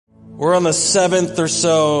We're on the seventh or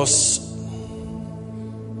so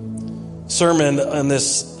sermon on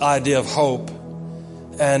this idea of hope.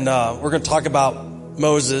 And we're going to talk about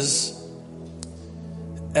Moses.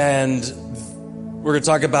 And we're going to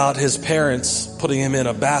talk about his parents putting him in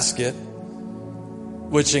a basket.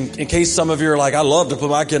 Which, in case some of you are like, I love to put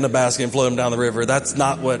my kid in a basket and float him down the river. That's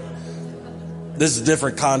not what... This is a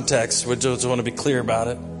different context. We just want to be clear about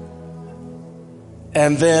it.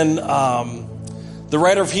 And then the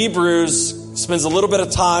writer of Hebrews spends a little bit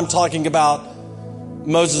of time talking about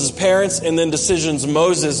Moses' parents and then decisions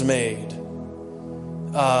Moses made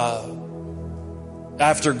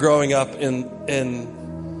after growing up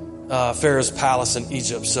in Pharaoh's palace in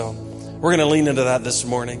Egypt. So we're going to lean into that this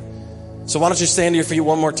morning. So why don't you stand to your feet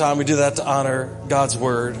one more time? We do that to honor God's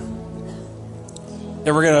word.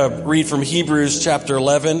 And we're going to read from Hebrews chapter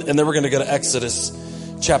 11, and then we're going to go to Exodus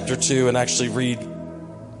chapter 2 and actually read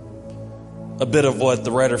a bit of what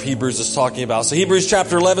the writer of Hebrews is talking about. So Hebrews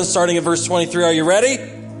chapter 11, starting at verse 23. Are you ready?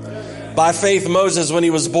 By faith, Moses, when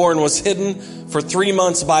he was born, was hidden for 3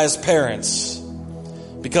 months by his parents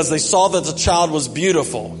because they saw that the child was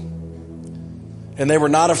beautiful, and they were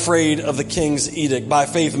not afraid of the king's edict. By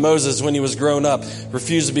faith, Moses, when he was grown up,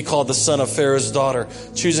 refused to be called the son of Pharaoh's daughter,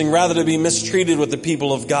 choosing rather to be mistreated with the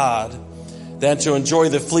people of God than to enjoy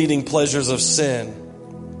the fleeting pleasures of sin.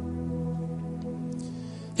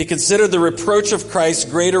 He considered the reproach of Christ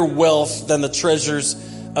greater wealth than the treasures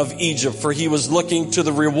of Egypt, for he was looking to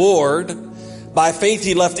the reward. By faith,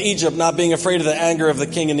 he left Egypt, not being afraid of the anger of the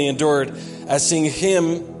king, and he endured as seeing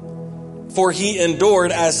him. For he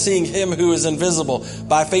endured as seeing him who is invisible.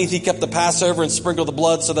 By faith he kept the Passover and sprinkled the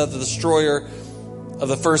blood so that the destroyer of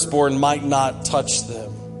the firstborn might not touch them.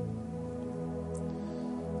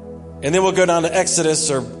 And then we'll go down to Exodus,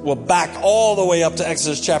 or we'll back all the way up to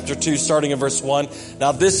Exodus chapter 2, starting in verse 1.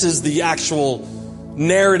 Now this is the actual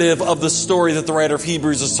narrative of the story that the writer of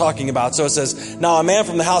Hebrews is talking about. So it says, now a man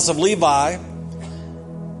from the house of Levi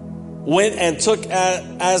went and took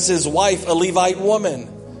as his wife a Levite woman.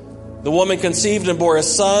 The woman conceived and bore a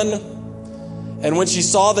son, and when she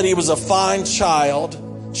saw that he was a fine child,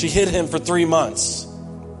 she hid him for 3 months.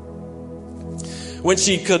 When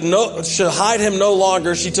she could hide him no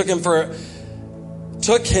longer, she took him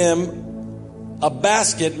a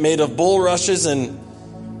basket made of bulrushes and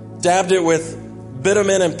dabbed it with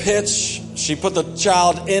bitumen and pitch. She put the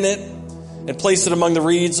child in it and placed it among the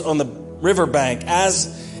reeds on the riverbank.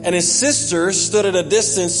 And his sister stood at a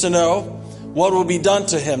distance to know what will be done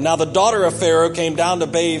to him. Now the daughter of Pharaoh came down to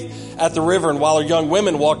bathe at the river, and while her young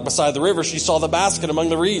women walked beside the river, she saw the basket among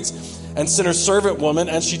the reeds and sent her servant woman,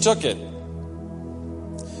 and she took it.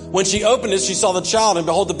 When she opened it, she saw the child, and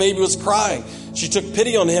behold, the baby was crying. She took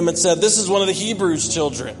pity on him and said, this is one of the Hebrews'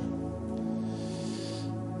 children.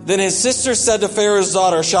 Then his sister said to Pharaoh's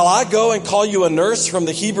daughter, shall I go and call you a nurse from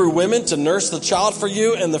the Hebrew women to nurse the child for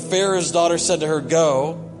you? And the Pharaoh's daughter said to her,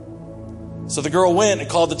 go. So the girl went and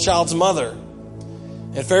called the child's mother.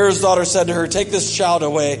 And Pharaoh's daughter said to her, take this child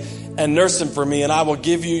away and nurse him for me, and I will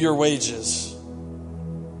give you your wages.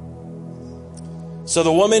 So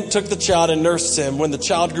the woman took the child and nursed him. When the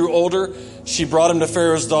child grew older, she brought him to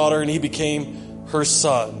Pharaoh's daughter, and he became her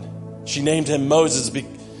son. She named him Moses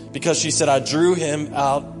because she said, I drew him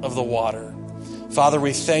out of the water. Father,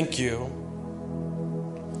 we thank you,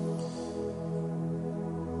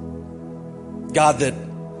 God, that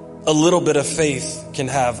a little bit of faith can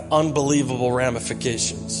have unbelievable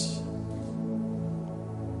ramifications.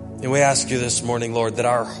 And we ask you this morning, Lord, that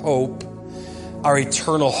our hope, our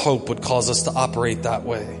eternal hope, would cause us to operate that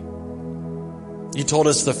way. You told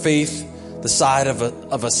us the faith, the size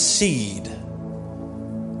of a seed,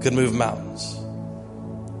 could move mountains.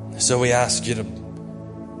 So we ask you to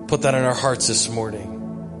put that in our hearts this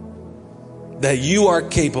morning, that you are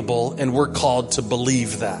capable and we're called to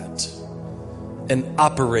believe that and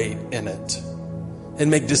operate in it and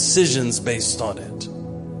make decisions based on it.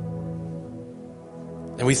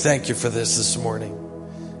 And we thank you for this morning.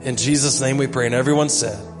 In Jesus' name we pray. And everyone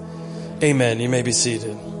said, amen. You may be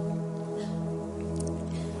seated.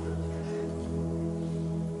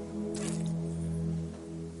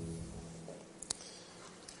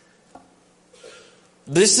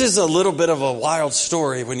 This is a little bit of a wild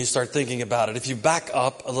story when you start thinking about it. If you back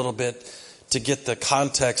up a little bit to get the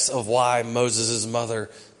context of why Moses' mother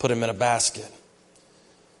put him in a basket.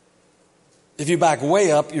 If you back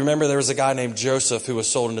way up, you remember there was a guy named Joseph who was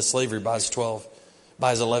sold into slavery by his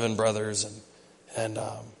 11 brothers and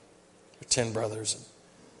 10 brothers.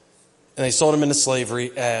 And they sold him into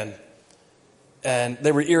slavery, and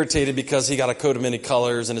they were irritated because he got a coat of many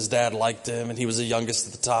colors and his dad liked him and he was the youngest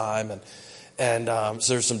at the time. And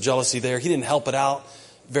so there's some jealousy there. He didn't help it out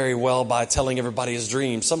very well by telling everybody his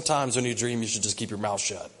dream. Sometimes when you dream, you should just keep your mouth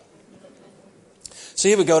shut. So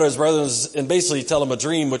he would go to his brothers and basically tell them a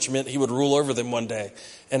dream, which meant he would rule over them one day.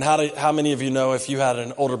 And how many of you know if you had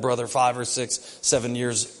an older brother, 5 or 6, 7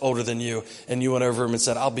 years older than you, and you went over him and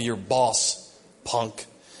said, "I'll be your boss, punk,"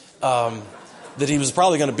 that he was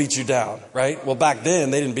probably going to beat you down, right? Well, back then,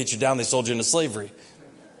 they didn't beat you down. They sold you into slavery.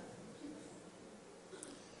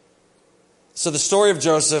 So the story of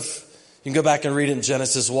Joseph, you can go back and read it in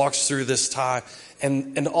Genesis, walks through this time.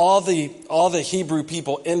 And all the Hebrew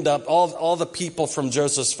people end up, all the people from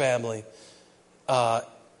Joseph's family,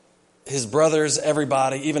 his brothers,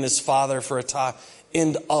 everybody, even his father for a time,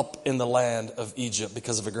 end up in the land of Egypt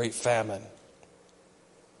because of a great famine.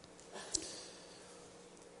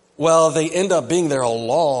 Well, they end up being there a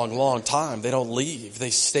long, long time. They don't leave.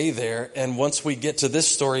 They stay there. And once we get to this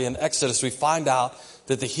story in Exodus, we find out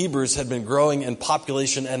that the Hebrews had been growing in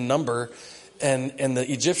population and number, and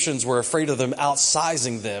the Egyptians were afraid of them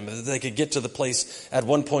outsizing them. That they could get to the place at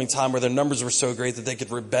one point in time where their numbers were so great that they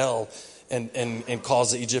could rebel and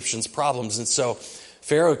cause the Egyptians problems. And so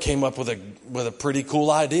Pharaoh came up with a pretty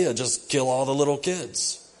cool idea: just kill all the little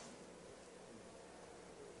kids.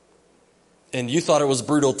 And you thought it was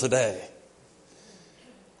brutal today.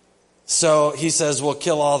 So he says, "We'll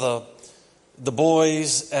kill all the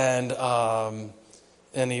boys," and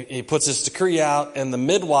he puts this decree out, and the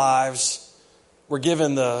midwives were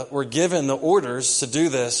given the orders to do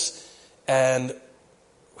this. And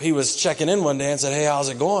he was checking in one day and said, "Hey, how's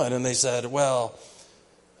it going?" And they said, well,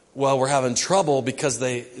 we're having trouble because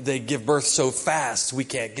they give birth so fast, we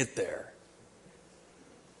can't get there.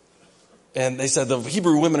 And they said the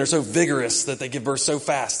Hebrew women are so vigorous that they give birth so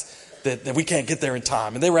fast that we can't get there in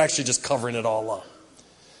time. And they were actually just covering it all up.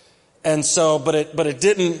 And so, but it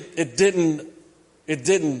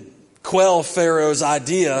didn't quell Pharaoh's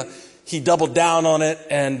idea. He doubled down on it,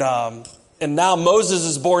 and now Moses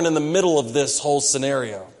is born in the middle of this whole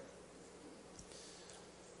scenario.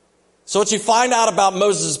 So what you find out about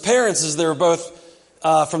Moses' parents is they were both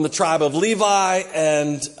from the tribe of Levi,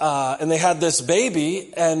 and they had this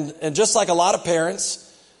baby, and just like a lot of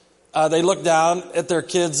parents, they look down at their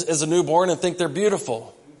kids as a newborn and think they're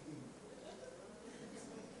beautiful.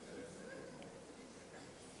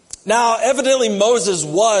 Now, evidently Moses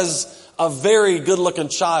was a very good-looking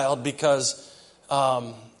child because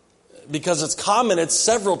it's commented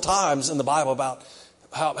several times in the Bible about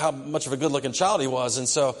how much of a good-looking child he was, and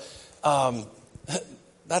so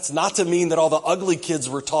that's not to mean that all the ugly kids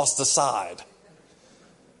were tossed aside.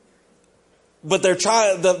 But they're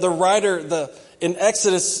trying. The writer in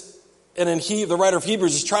Exodus and the writer of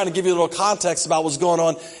Hebrews is trying to give you a little context about what's going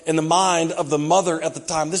on in the mind of the mother at the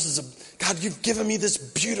time. This is God, you've given me this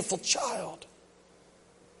beautiful child.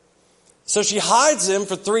 So she hides him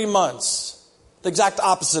for 3 months. The exact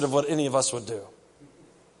opposite of what any of us would do.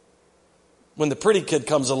 When the pretty kid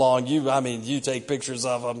comes along, you take pictures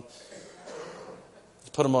of them.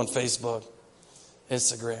 Put them on Facebook,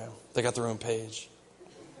 Instagram. They got their own page.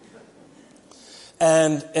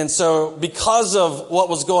 And so because of what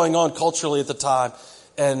was going on culturally at the time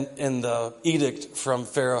and in the edict from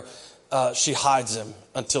Pharaoh, she hides him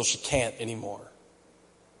until she can't anymore.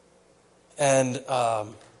 And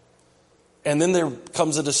then there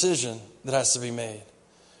comes a decision that has to be made.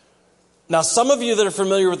 Now, some of you that are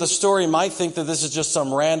familiar with the story might think that this is just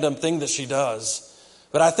some random thing that she does.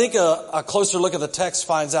 But I think a closer look at the text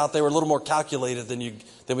finds out they were a little more calculated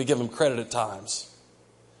than we give them credit at times.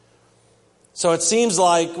 So it seems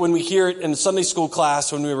like when we hear it in Sunday school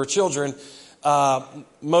class when we were children,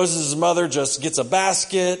 Moses' mother just gets a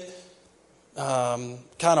basket, kind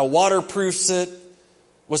of waterproofs it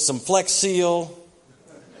with some Flex Seal.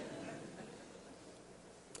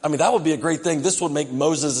 I mean, that would be a great thing. This would make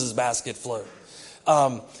Moses' basket float.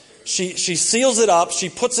 She seals it up. She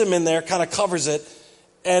puts him in there, kind of covers it.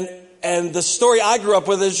 And the story I grew up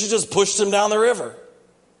with is she just pushed him down the river.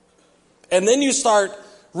 And then you start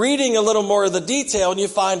reading a little more of the detail and you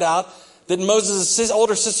find out that Moses'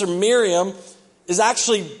 older sister Miriam is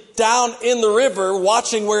actually down in the river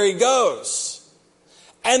watching where he goes.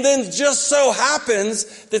 And then just so happens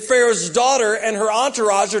that Pharaoh's daughter and her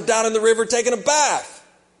entourage are down in the river taking a bath.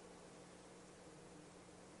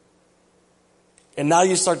 And now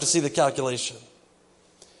you start to see the calculation.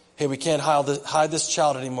 Hey, we can't hide this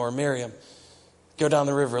child anymore. Miriam, go down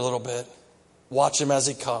the river a little bit. Watch him as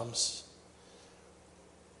he comes.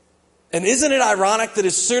 And isn't it ironic that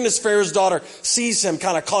as soon as Pharaoh's daughter sees him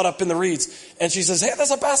kind of caught up in the reeds, and she says, "Hey,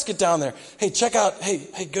 there's a basket down there. Hey, check out.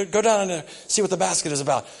 Hey, go down and see what the basket is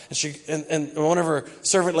about." And one of her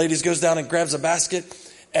servant ladies goes down and grabs a basket,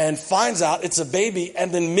 and finds out it's a baby,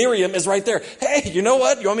 and then Miriam is right there. Hey, you know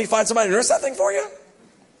what? You want me to find somebody to nurse that thing for you?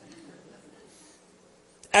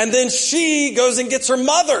 And then she goes and gets her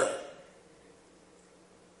mother.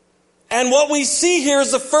 And what we see here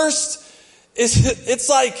is it's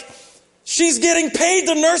like she's getting paid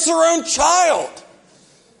to nurse her own child.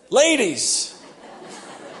 Ladies,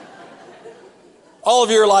 all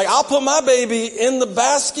of you are like, I'll put my baby in the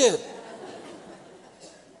basket.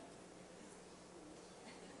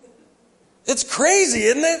 It's crazy,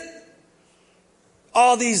 isn't it?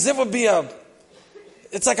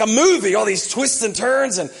 It's like a movie, all these twists and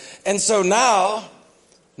turns. And so now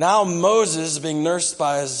Moses is being nursed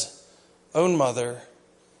by his own mother.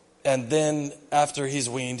 And then after he's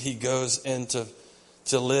weaned, he goes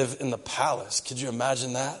to live in the palace. Could you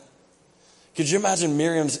imagine that? Could you imagine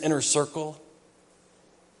Miriam's inner circle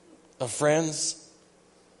of friends?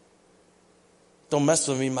 Don't mess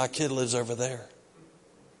with me, my kid lives over there.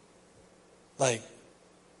 Like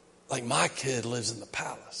my kid lives in the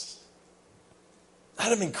palace.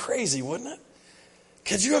 That'd have been crazy, wouldn't it?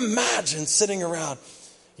 Could you imagine sitting around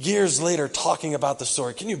years later talking about the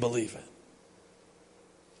story? Can you believe it?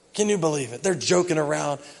 Can you believe it? They're joking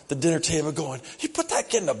around the dinner table going, you put that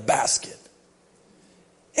kid in a basket.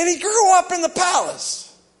 And he grew up in the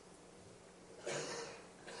palace.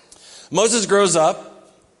 Moses grows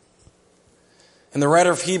up, and the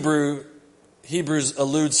writer of Hebrews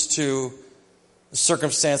alludes to a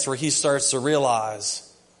circumstance where he starts to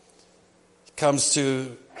realize, comes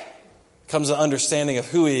to an understanding of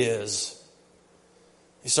who he is.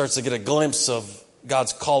 He starts to get a glimpse of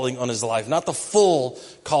God's calling on his life. Not the full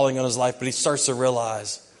calling on his life, but he starts to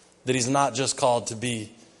realize that he's not just called to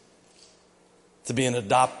be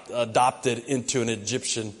adopted into an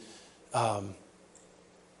Egyptian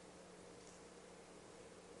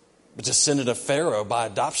descendant of Pharaoh by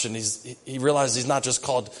adoption. He realizes he's not just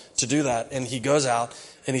called to do that. And he goes out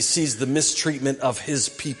and he sees the mistreatment of his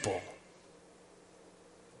people.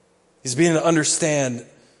 He's beginning to understand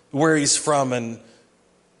where he's from and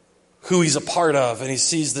who he's a part of. And he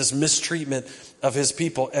sees this mistreatment of his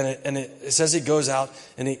people. And it says he goes out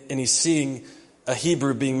and he's seeing a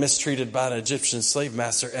Hebrew being mistreated by an Egyptian slave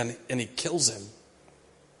master, and he kills him.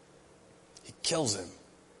 He kills him.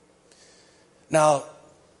 Now,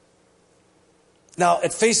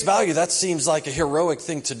 at face value, that seems like a heroic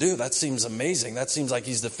thing to do. That seems amazing. That seems like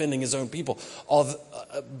he's defending his own people.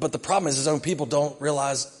 But the problem is his own people don't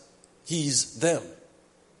realize he's them.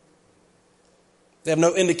 They have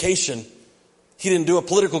no indication. He didn't do a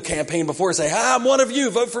political campaign before and say, I'm one of you,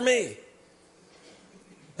 vote for me.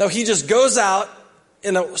 No, he just goes out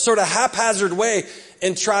in a sort of haphazard way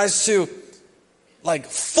and tries to, like,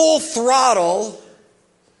 full throttle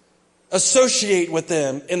associate with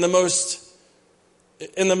them in the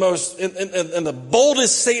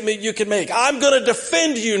boldest statement you can make. I'm going to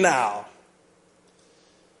defend you now.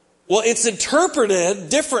 Well, it's interpreted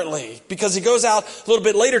differently because he goes out a little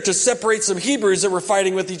bit later to separate some Hebrews that were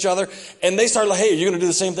fighting with each other, and they start like, hey, are you going to do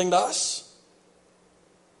the same thing to us?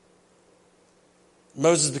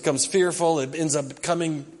 Moses becomes fearful. It ends up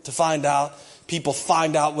coming to find out. People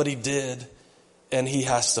find out what he did, and he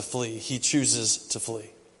has to flee. He chooses to flee.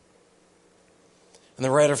 And the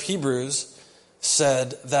writer of Hebrews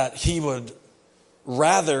said that he would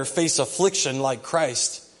rather face affliction like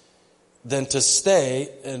Christ than to stay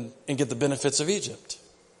and get the benefits of Egypt.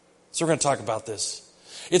 So we're going to talk about this.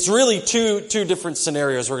 It's really two different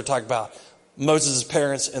scenarios we're going to talk about. Moses'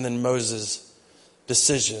 parents and then Moses'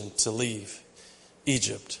 decision to leave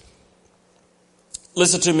Egypt.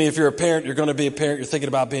 Listen to me, if you're a parent, you're going to be a parent, you're thinking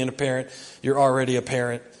about being a parent, you're already a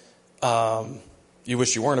parent, you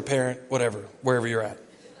wish you weren't a parent, whatever, wherever you're at.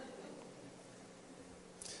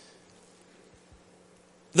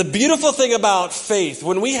 The beautiful thing about faith,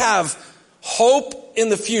 when we have hope in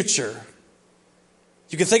the future,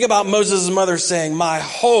 you can think about Moses' mother saying, my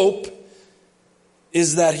hope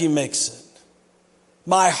is that he makes it.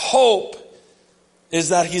 My hope is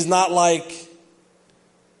that he's not like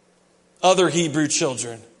other Hebrew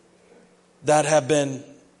children that have been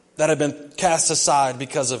cast aside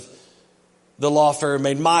because of the law Pharaoh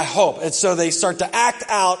made. My hope. And so they start to act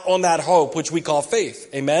out on that hope, which we call faith.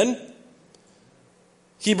 Amen?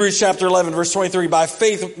 Hebrews chapter 11, verse 23, by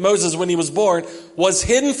faith, Moses, when he was born, was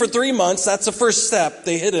hidden for 3 months. That's the first step.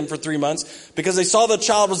 They hid him for 3 months because they saw the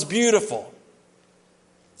child was beautiful.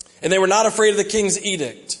 And they were not afraid of the king's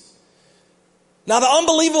edict. Now, the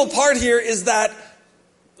unbelievable part here is that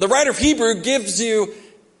the writer of Hebrew gives you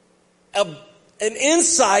an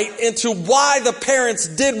insight into why the parents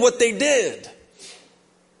did what they did.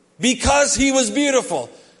 Because he was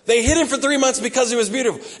beautiful. They hid him for 3 months because he was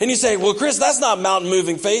beautiful. And you say, well, Chris, that's not mountain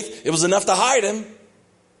moving faith. It was enough to hide him.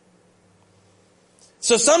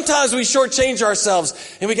 So sometimes we shortchange ourselves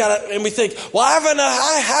and we think, well,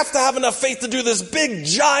 I have to have enough faith to do this big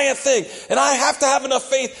giant thing. And I have to have enough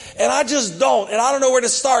faith, and I just don't. And I don't know where to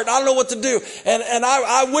start. And I don't know what to do. And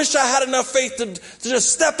I wish I had enough faith to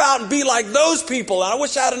just step out and be like those people. And I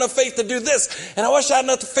wish I had enough faith to do this. And I wish I had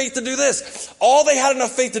enough faith to do this. All they had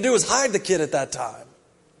enough faith to do was hide the kid at that time.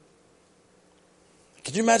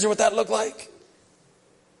 Could you imagine what that looked like?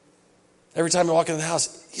 Every time you walk into the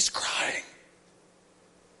house, he's crying.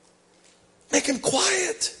 Make him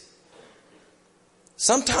quiet.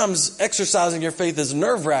 Sometimes exercising your faith is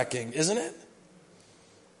nerve-wracking, isn't it?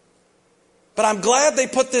 But I'm glad they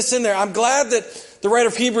put this in there. I'm glad that the writer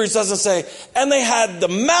of Hebrews doesn't say, and they had the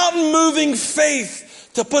mountain-moving faith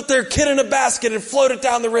to put their kid in a basket and float it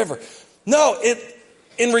down the river. No,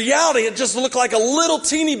 in reality, it just looked like a little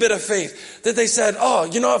teeny bit of faith that they said, oh,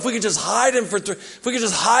 if we could just hide him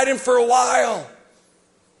for a while.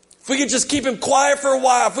 If we could just keep him quiet for a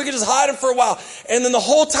while, if we could just hide him for a while. And then the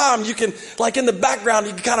whole time you can, like in the background,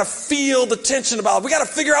 you can kind of feel the tension about, we got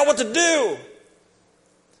to figure out what to do.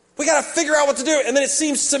 We got to figure out what to do. And then it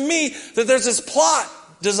seems to me that there's this plot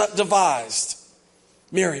devised.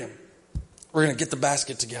 Miriam, we're going to get the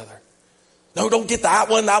basket together. No, don't get that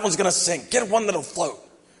one. That one's going to sink. Get one that'll float.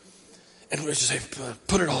 And we just say,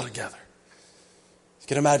 put it all together. You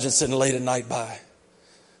can imagine sitting late at night by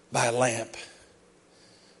a lamp,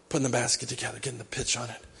 putting the basket together, getting the pitch on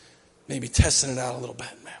it, maybe testing it out a little bit.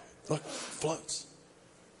 Man, look, it floats.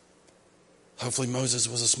 Hopefully Moses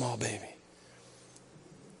was a small baby.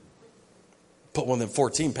 Put one of them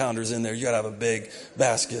 14-pounders in there. You got to have a big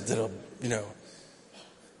basket that'll,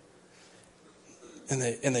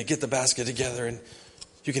 And they get the basket together, and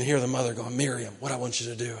you can hear the mother going, Miriam, what I want you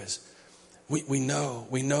to do is, we know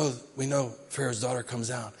Pharaoh's daughter comes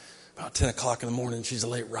down about 10 o'clock in the morning. She's a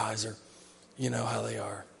late riser. You know how they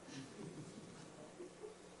are.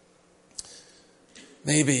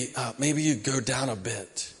 Maybe you go down a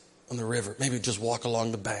bit on the river. Maybe just walk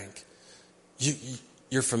along the bank.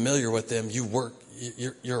 You're familiar with them. You work.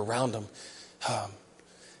 You're around them.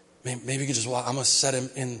 Maybe you can just walk. I'm going to set him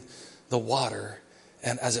in the water,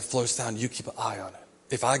 and as it flows down, you keep an eye on it.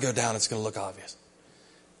 If I go down, it's going to look obvious.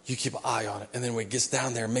 You keep an eye on it, and then when it gets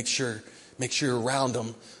down there, make sure you're around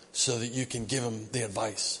them so that you can give them the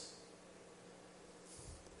advice.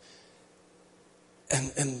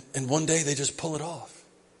 And one day they just pull it off.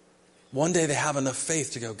 One day they have enough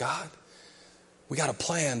faith to go, God, we got a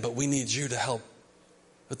plan, but we need you to help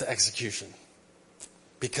with the execution.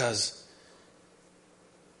 Because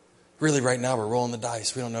really right now we're rolling the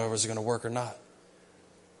dice. We don't know if it's going to work or not.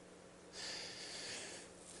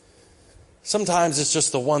 Sometimes it's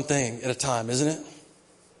just the one thing at a time, isn't it?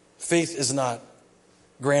 Faith is not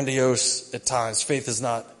grandiose at times. Faith is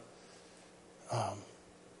not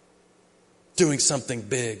doing something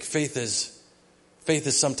big. Faith is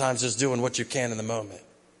sometimes just doing what you can in the moment.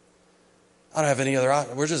 I don't have any other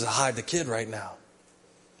option. We're just hide the kid right now.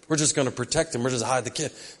 We're just going to protect him. We're just hide the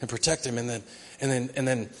kid and protect him. And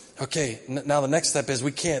then, okay, now the next step is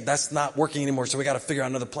we can't, that's not working anymore. So we got to figure out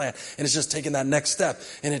another plan. And it's just taking that next step.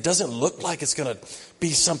 And it doesn't look like it's going to be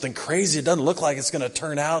something crazy. It doesn't look like it's going to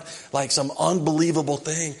turn out like some unbelievable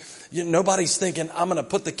thing. Nobody's thinking, I'm going to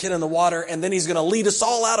put the kid in the water and then he's going to lead us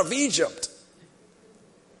all out of Egypt.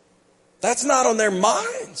 That's not on their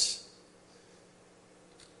minds.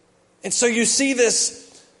 And so you see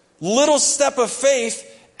this little step of faith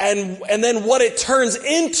and then what it turns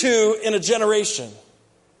into in a generation.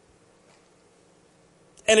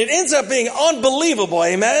 And it ends up being unbelievable,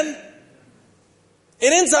 amen?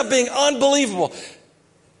 It ends up being unbelievable.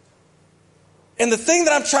 And the thing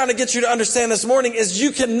that I'm trying to get you to understand this morning is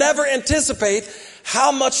you can never anticipate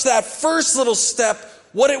how much that first little step,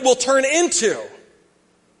 what it will turn into.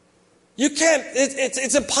 You can't,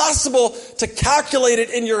 it's impossible to calculate it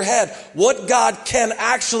in your head what God can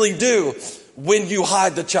actually do when you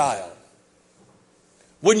hide the child.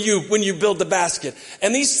 When you build the basket.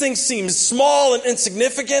 And these things seem small and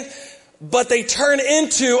insignificant, but they turn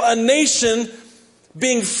into a nation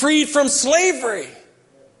being freed from slavery.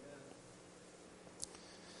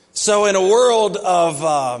 So in a world of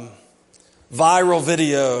viral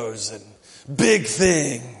videos and big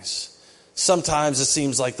things, sometimes it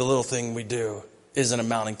seems like the little thing we do isn't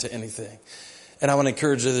amounting to anything. And I want to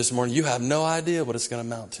encourage you this morning, you have no idea what it's going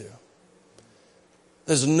to amount to.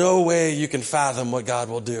 There's no way you can fathom what God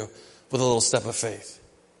will do with a little step of faith.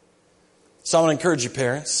 So I want to encourage you,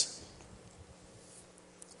 parents.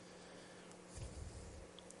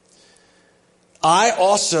 I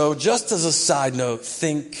also, just as a side note,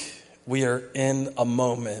 think we are in a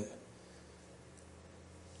moment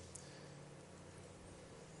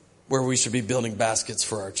where we should be building baskets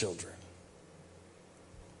for our children.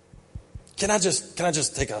 Can I just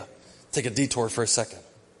take a detour for a second?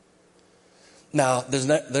 Now,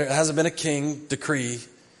 there hasn't been a king decree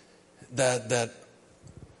that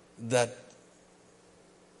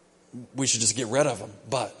we should just get rid of them.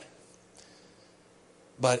 But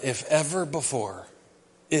if ever before,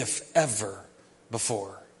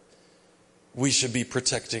 we should be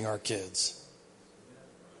protecting our kids.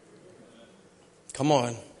 Come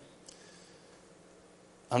on.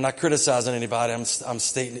 I'm not criticizing anybody. I'm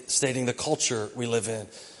stating the culture we live in.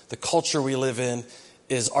 The culture we live in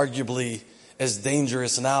is arguably as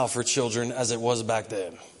dangerous now for children as it was back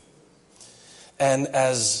then. And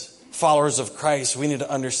as followers of Christ, we need to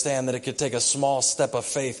understand that it could take a small step of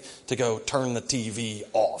faith to go turn the TV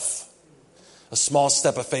off. A small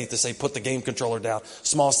step of faith to say, put the game controller down. A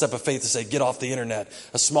small step of faith to say, get off the internet.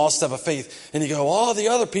 A small step of faith. And you go, all the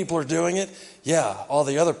other people are doing it. Yeah, all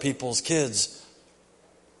the other people's kids.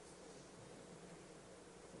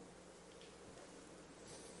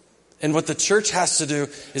 And what the church has to do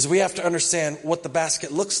is we have to understand what the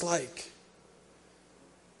basket looks like.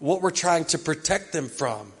 What we're trying to protect them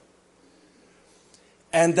from.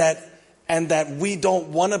 And that we don't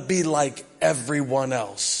want to be like everyone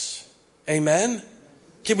else. Amen?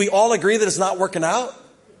 Can we all agree that it's not working out?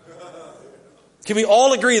 Can we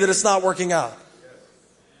all agree that it's not working out?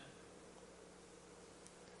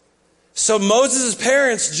 So Moses'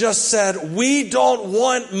 parents just said, we don't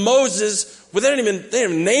want Moses. Well, they didn't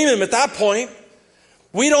even name him at that point.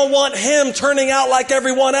 We don't want him turning out like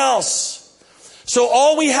everyone else. So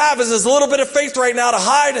all we have is this little bit of faith right now to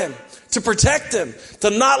hide him, to protect him,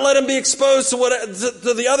 to not let him be exposed to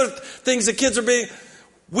the other things that kids are being.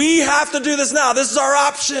 We have to do this now. This is our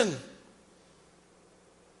option.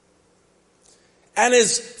 And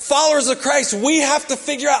as followers of Christ, we have to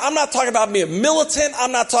figure out, I'm not talking about being militant.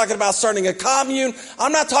 I'm not talking about starting a commune.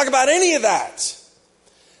 I'm not talking about any of that.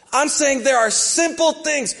 I'm saying there are simple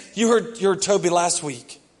things. You heard Toby last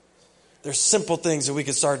week. There's simple things that we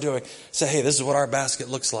can start doing. Say, hey, this is what our basket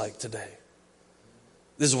looks like today.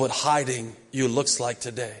 This is what hiding you looks like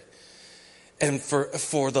today. And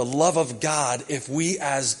for the love of God, if we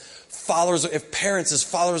as followers, if parents as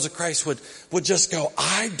followers of Christ would just go,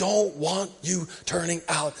 I don't want you turning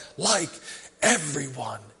out like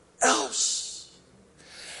everyone else.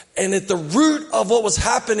 And at the root of what was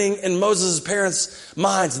happening in Moses' parents'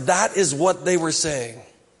 minds, that is what they were saying.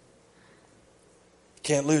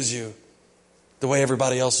 Can't lose you the way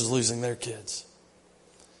everybody else is losing their kids.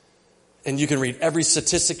 And you can read every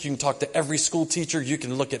statistic. You can talk to every school teacher. You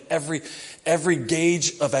can look at every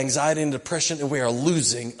gauge of anxiety and depression. And we are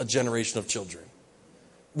losing a generation of children.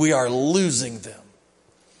 We are losing them.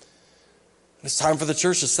 It's time for the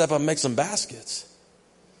church to step up and make some baskets.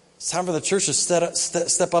 It's time for the church to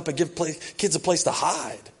step up and give kids a place to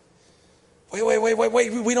hide. Wait.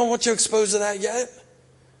 We don't want you exposed to that yet.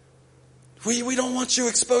 We don't want you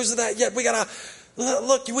exposed to that yet. We gotta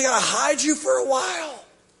hide you for a while.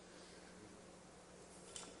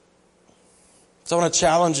 So I want to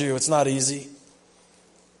challenge you. It's not easy.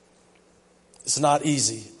 It's not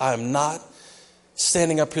easy. I am not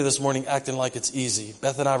standing up here this morning acting like it's easy.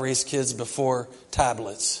 Beth and I raised kids before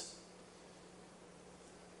tablets.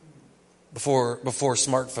 Before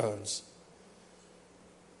smartphones.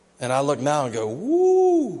 And I look now and go,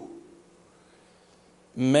 woo.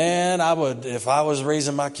 Man, if I was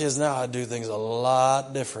raising my kids now, I'd do things a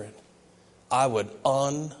lot different. I would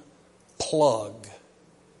unplug.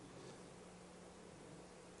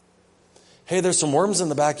 Hey, there's some worms in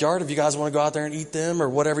the backyard if you guys want to go out there and eat them or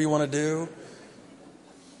whatever you want to do.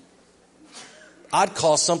 I'd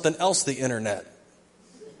call something else the internet.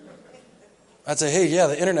 I'd say, hey, yeah,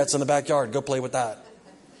 the internet's in the backyard. Go play with that.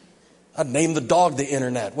 I'd name the dog the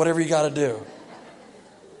internet, whatever you got to do.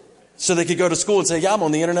 So they could go to school and say, yeah, I'm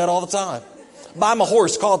on the internet all the time. Buy them a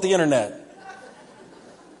horse, call it the internet.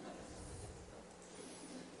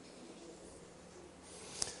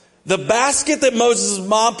 The basket that Moses'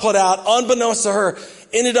 mom put out, unbeknownst to her,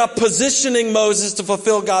 ended up positioning Moses to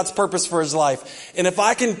fulfill God's purpose for his life. And if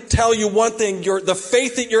I can tell you one thing, the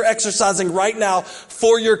faith that you're exercising right now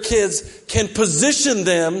for your kids can position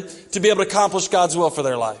them to be able to accomplish God's will for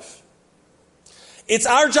their life. It's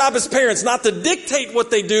our job as parents not to dictate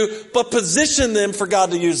what they do, but position them for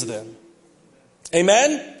God to use them.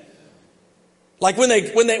 Amen? Like when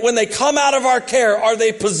they come out of our care, are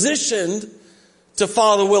they positioned to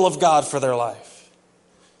follow the will of God for their life?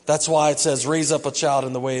 That's why it says, raise up a child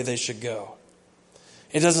in the way they should go.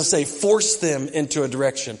 It doesn't say force them into a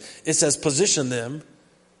direction. It says position them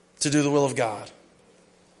to do the will of God.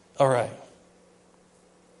 All right.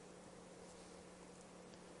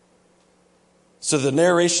 So the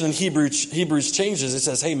narration in Hebrews changes. It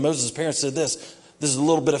says, hey, Moses' parents did this. This is a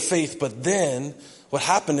little bit of faith. But then what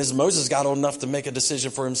happened is Moses got old enough to make a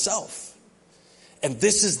decision for himself. And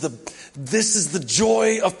this is the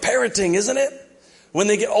joy of parenting, isn't it? When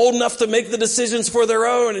they get old enough to make the decisions for their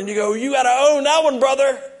own. And you go, you got to own that one,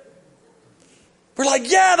 brother. We're like,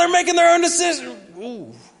 yeah, they're making their own decision.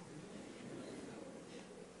 Ooh.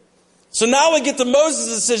 So now we get to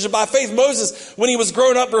Moses' decision by faith. Moses, when he was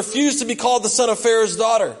grown up, refused to be called the son of Pharaoh's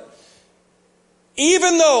daughter.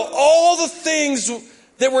 Even though all the things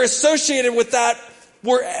that were associated with that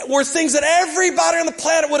were things that everybody on the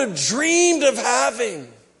planet would have dreamed of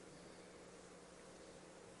having.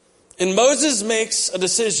 And Moses makes a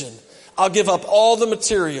decision. I'll give up all the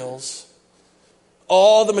materials,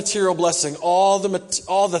 all the material blessing, all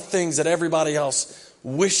the things that everybody else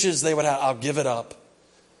wishes they would have. I'll give it up.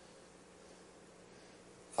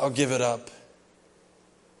 I'll give it up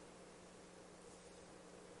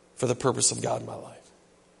for the purpose of God in my life.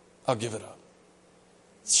 I'll give it up.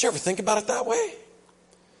 Did you ever think about it that way?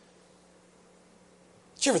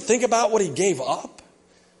 Did you ever think about what he gave up?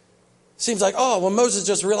 Seems like, oh, well, Moses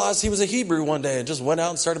just realized he was a Hebrew one day and just went out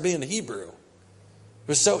and started being a Hebrew. It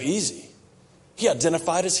was so easy. He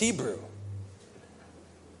identified as Hebrew.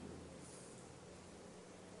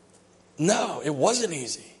 No, it wasn't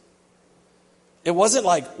easy. It wasn't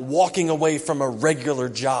like walking away from a regular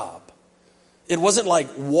job. It wasn't like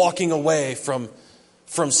walking away from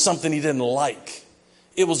something he didn't like.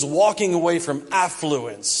 It was walking away from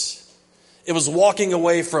affluence. It was walking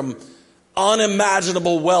away from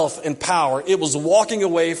unimaginable wealth and power. It was walking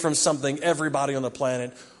away from something everybody on the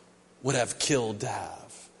planet would have killed to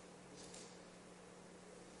have.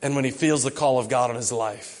 And when he feels the call of God on his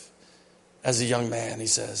life, as a young man, he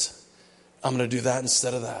says, I'm going to do that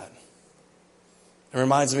instead of that. It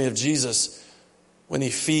reminds me of Jesus when he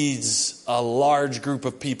feeds a large group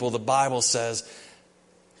of people. The Bible says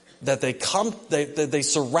that they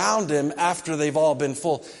surround him after they've all been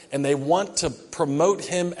full, and they want to promote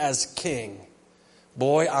him as king.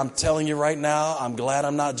 Boy, I'm telling you right now, I'm glad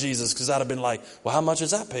I'm not Jesus, because I'd have been like, well, how much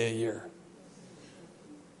does that pay a year?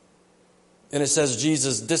 And it says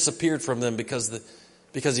Jesus disappeared from them because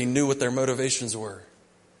he knew what their motivations were.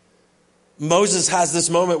 Moses has this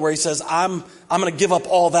moment where he says, I'm going to give up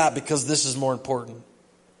all that because this is more important.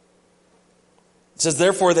 It says,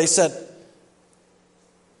 therefore they said,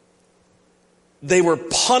 they were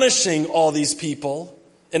punishing all these people.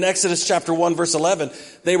 In Exodus chapter 1, verse 11,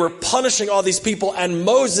 they were punishing all these people, and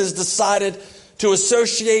Moses decided to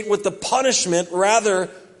associate with the punishment rather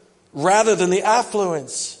than the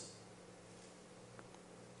affluence.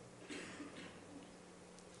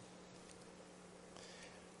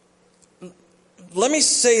 Let me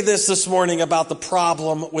say this morning about the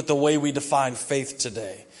problem with the way we define faith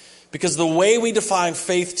today. Because the way we define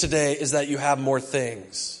faith today is that you have more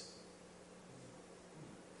things.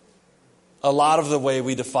 A lot of the way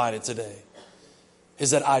we define it today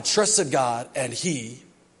is that I trusted God and He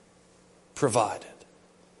provided.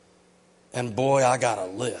 And boy, I got a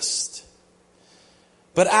list.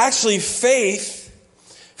 But actually faith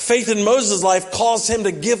in Moses' life caused him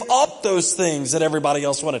to give up those things that everybody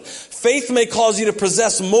else wanted. Faith may cause you to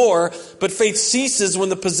possess more, but faith ceases when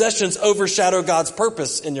the possessions overshadow God's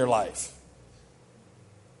purpose in your life.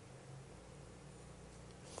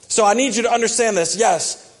 So I need you to understand this.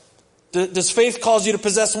 Yes, does faith cause you to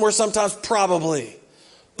possess more sometimes? Probably.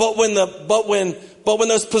 But when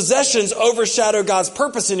those possessions overshadow God's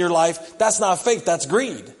purpose in your life, that's not faith, that's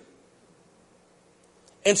greed.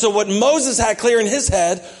 And so what Moses had clear in his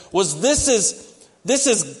head was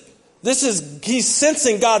he's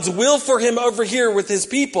sensing God's will for him over here with his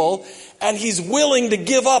people, and he's willing to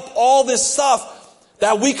give up all this stuff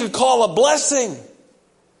that we could call a blessing,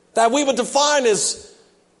 that we would define as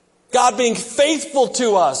God being faithful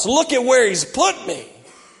to us. Look at where He's put me.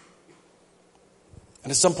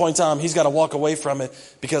 And at some point in time, he's got to walk away from it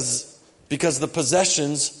because the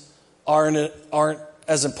possessions aren't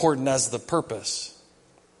as important as the purpose.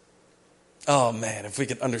 Oh man, if we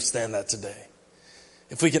could understand that today.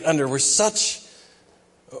 If we could we're such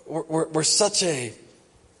a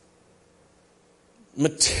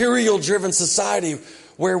material driven society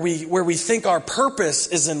where we think our purpose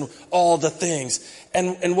is in all the things.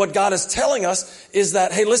 And what God is telling us is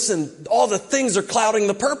that, hey, listen, all the things are clouding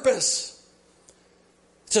the purpose.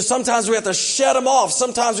 So sometimes we have to shed them off.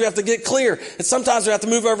 Sometimes we have to get clear. And sometimes we have to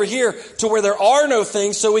move over here to where there are no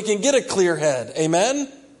things so we can get a clear head. Amen?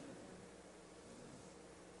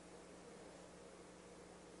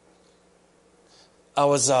 I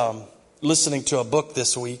was listening to a book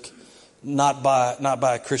this week, not by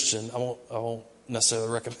a Christian. I won't necessarily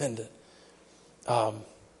recommend it.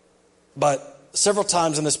 But several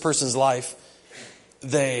times in this person's life,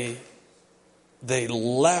 they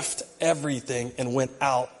left everything and went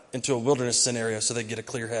out into a wilderness scenario so they'd get a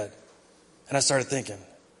clear head. And I started thinking,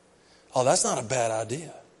 oh, that's not a bad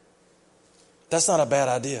idea. That's not a bad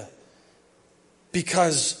idea.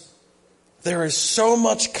 Because there is so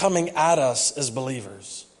much coming at us as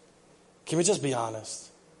believers. Can we just be honest?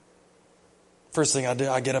 First thing I do,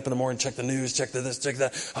 I get up in the morning, check the news, check this, check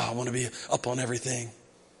that. Oh, I want to be up on everything.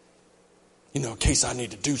 In case I need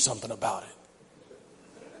to do something about it.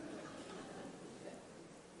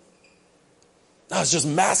 No, it's just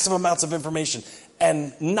massive amounts of information.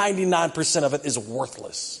 And 99% of it is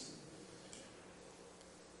worthless.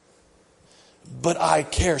 But I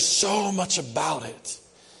care so much about it.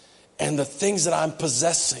 And the things that I'm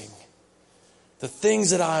possessing, the things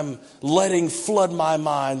that I'm letting flood my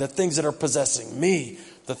mind, the things that are possessing me,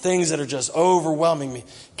 the things that are just overwhelming me,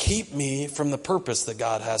 keep me from the purpose that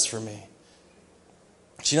God has for me.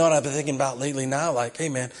 Do you know what I've been thinking about lately now? Like, hey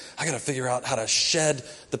man, I got to figure out how to shed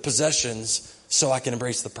the possessions so I can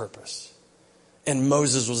embrace the purpose. And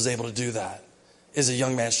Moses was able to do that. As a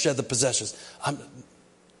young man, shed the possessions.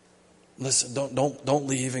 Listen, don't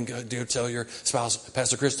leave and go tell your spouse,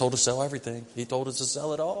 Pastor Chris told us to sell everything. He told us to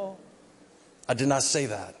sell it all. I did not say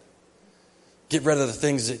that. Get rid of the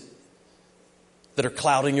things that are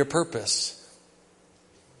clouding your purpose.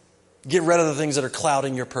 Get rid of the things that are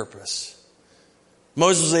clouding your purpose.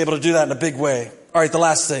 Moses was able to do that in a big way. All right, the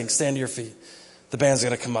last thing, stand to your feet. The band's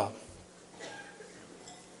going to come up.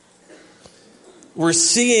 We're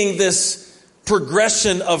seeing this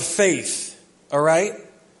progression of faith, all right?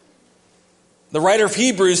 The writer of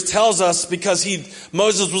Hebrews tells us because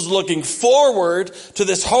Moses was looking forward to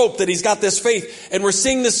this hope that he's got this faith. And we're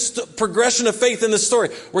seeing this progression of faith in this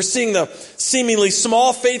story. We're seeing the seemingly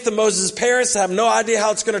small faith of Moses' parents have no idea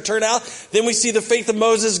how it's going to turn out. Then we see the faith of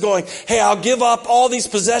Moses going, hey, I'll give up all these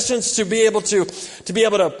possessions to be able to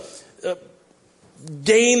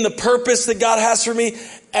gain the purpose that God has for me.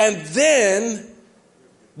 And then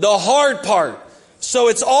the hard part. So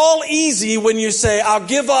it's all easy when you say, I'll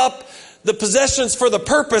give up the possessions for the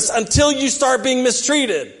purpose until you start being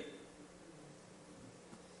mistreated.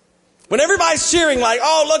 When everybody's cheering like,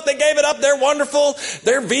 oh, look, they gave it up. They're wonderful.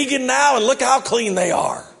 They're vegan now. And look how clean they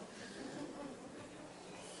are.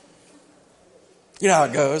 You know how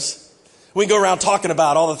it goes. We go around talking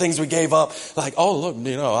about all the things we gave up. Like, oh, look,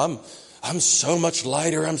 I'm so much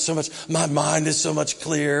lighter. My mind is so much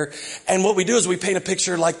clearer. And what we do is we paint a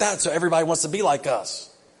picture like that so everybody wants to be like us.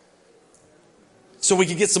 So we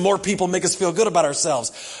can get some more people, make us feel good about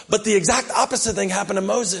ourselves. But the exact opposite thing happened to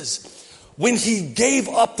Moses. When he gave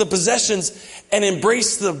up the possessions and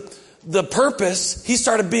embraced the purpose, he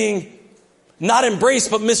started being not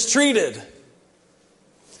embraced, but mistreated.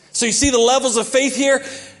 So you see the levels of faith here?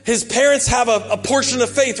 His parents have a portion of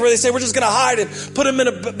faith where they say, we're just going to hide him, put him in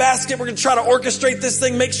a basket. We're going to try to orchestrate this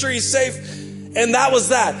thing, make sure he's safe. And that was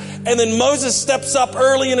that. And then Moses steps up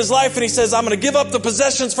early in his life and he says, I'm going to give up the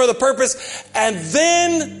possessions for the purpose. And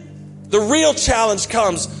then the real challenge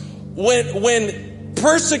comes when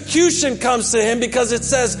persecution comes to him, because it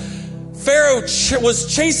says Pharaoh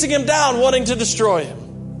was chasing him down, wanting to destroy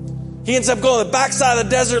him. He ends up going to the backside of the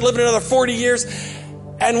desert, living another 40 years.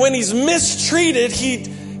 And when he's mistreated, he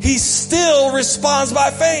still responds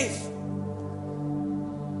by faith.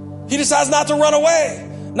 He decides not to run away.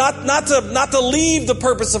 Not to leave the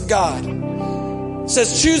purpose of God. It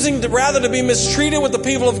says choosing rather to be mistreated with the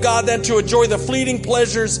people of God than to enjoy the fleeting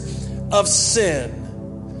pleasures of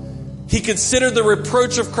sin. He considered the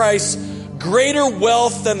reproach of Christ greater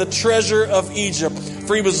wealth than the treasure of Egypt,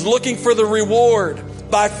 for he was looking for the reward.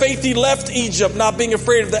 By faith he left Egypt, not being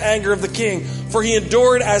afraid of the anger of the king, for he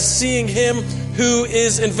endured as seeing him who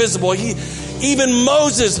is invisible. Even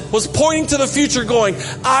Moses was pointing to the future going,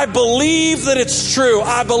 I believe that it's true.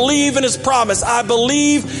 I believe in his promise. I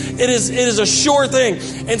believe it is a sure thing.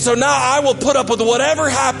 And so now I will put up with whatever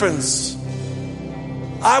happens.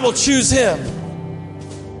 I will choose him.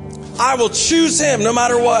 I will choose him no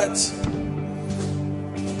matter what.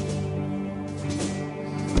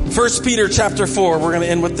 1 Peter chapter 4, we're going to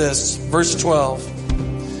end with this. Verse 12.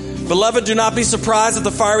 Beloved, do not be surprised at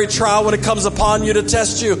the fiery trial when it comes upon you to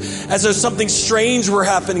test you, as though something strange were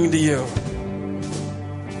happening to you.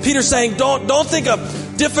 Peter's saying, don't think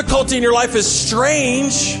of difficulty in your life as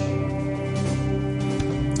strange.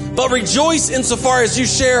 But rejoice insofar as you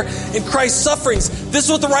share in Christ's sufferings. This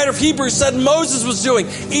is what the writer of Hebrews said Moses was doing.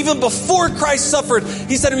 Even before Christ suffered,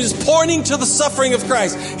 he said he was pointing to the suffering of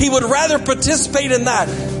Christ. He would rather participate in that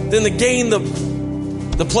than to gain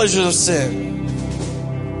the pleasures of sin.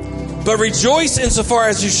 But rejoice insofar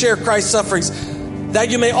as you share Christ's sufferings,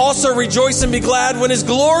 that you may also rejoice and be glad when his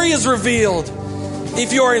glory is revealed.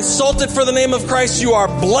 If you are insulted for the name of Christ, you are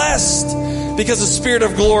blessed because the Spirit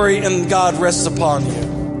of glory and God rests upon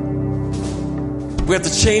you. We have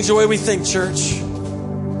to change the way we think, church.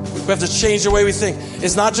 We have to change the way we think.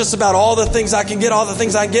 It's not just about all the things I can get,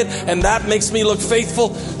 and that makes me look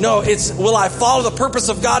faithful. No, it's, will I follow the purpose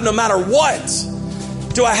of God no matter what?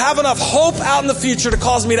 Do I have enough hope out in the future to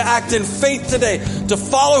cause me to act in faith today, to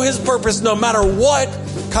follow his purpose no matter what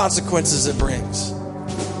consequences it brings?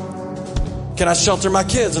 Can I shelter my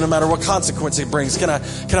kids no matter what consequence it brings? Can I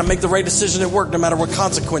make the right decision at work no matter what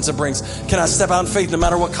consequence it brings? Can I step out in faith no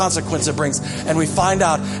matter what consequence it brings? And we find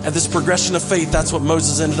out at this progression of faith, that's what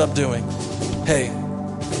Moses ended up doing. Hey,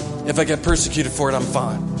 if I get persecuted for it, I'm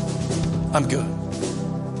fine. I'm good.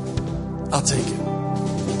 I'll take it.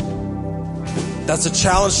 That's a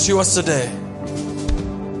challenge to us today.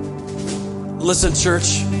 Listen,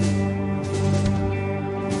 church,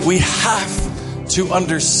 we have to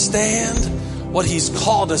understand what he's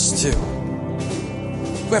called us to.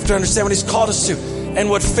 We have to understand what he's called us to and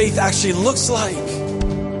what faith actually looks like.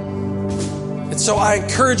 And so I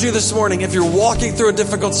encourage you this morning, if you're walking through a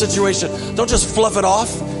difficult situation, don't just fluff it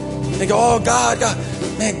off and go, oh, God,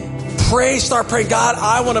 man, pray, start praying. God,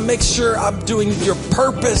 I want to make sure I'm doing your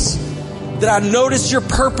purpose, that I notice your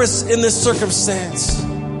purpose in this circumstance.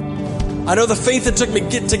 I know the faith it took me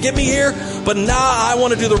to get me here, but now I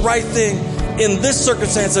want to do the right thing in this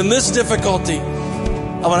circumstance, in this difficulty.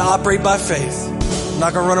 I want to operate by faith. I'm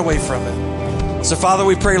not going to run away from it. So, Father,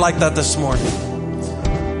 we pray like that this morning.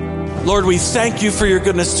 Lord, we thank you for your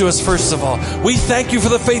goodness to us, first of all. We thank you for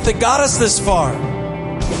the faith that got us this far.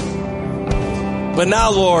 But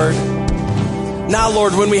now, Lord,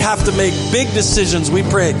 when we have to make big decisions, we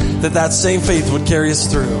pray that that same faith would carry us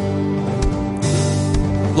through.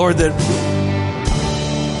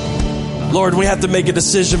 Lord, we have to make a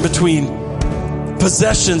decision between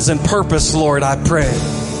possessions and purpose. Lord, I pray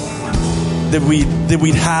that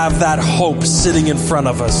we'd have that hope sitting in front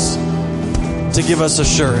of us to give us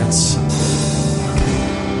assurance.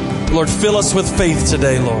 Lord, fill us with faith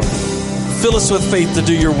today, Lord. Fill us with faith to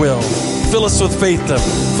do your will. Fill us with faith to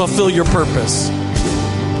fulfill your purpose.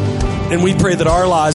 And we pray that our lives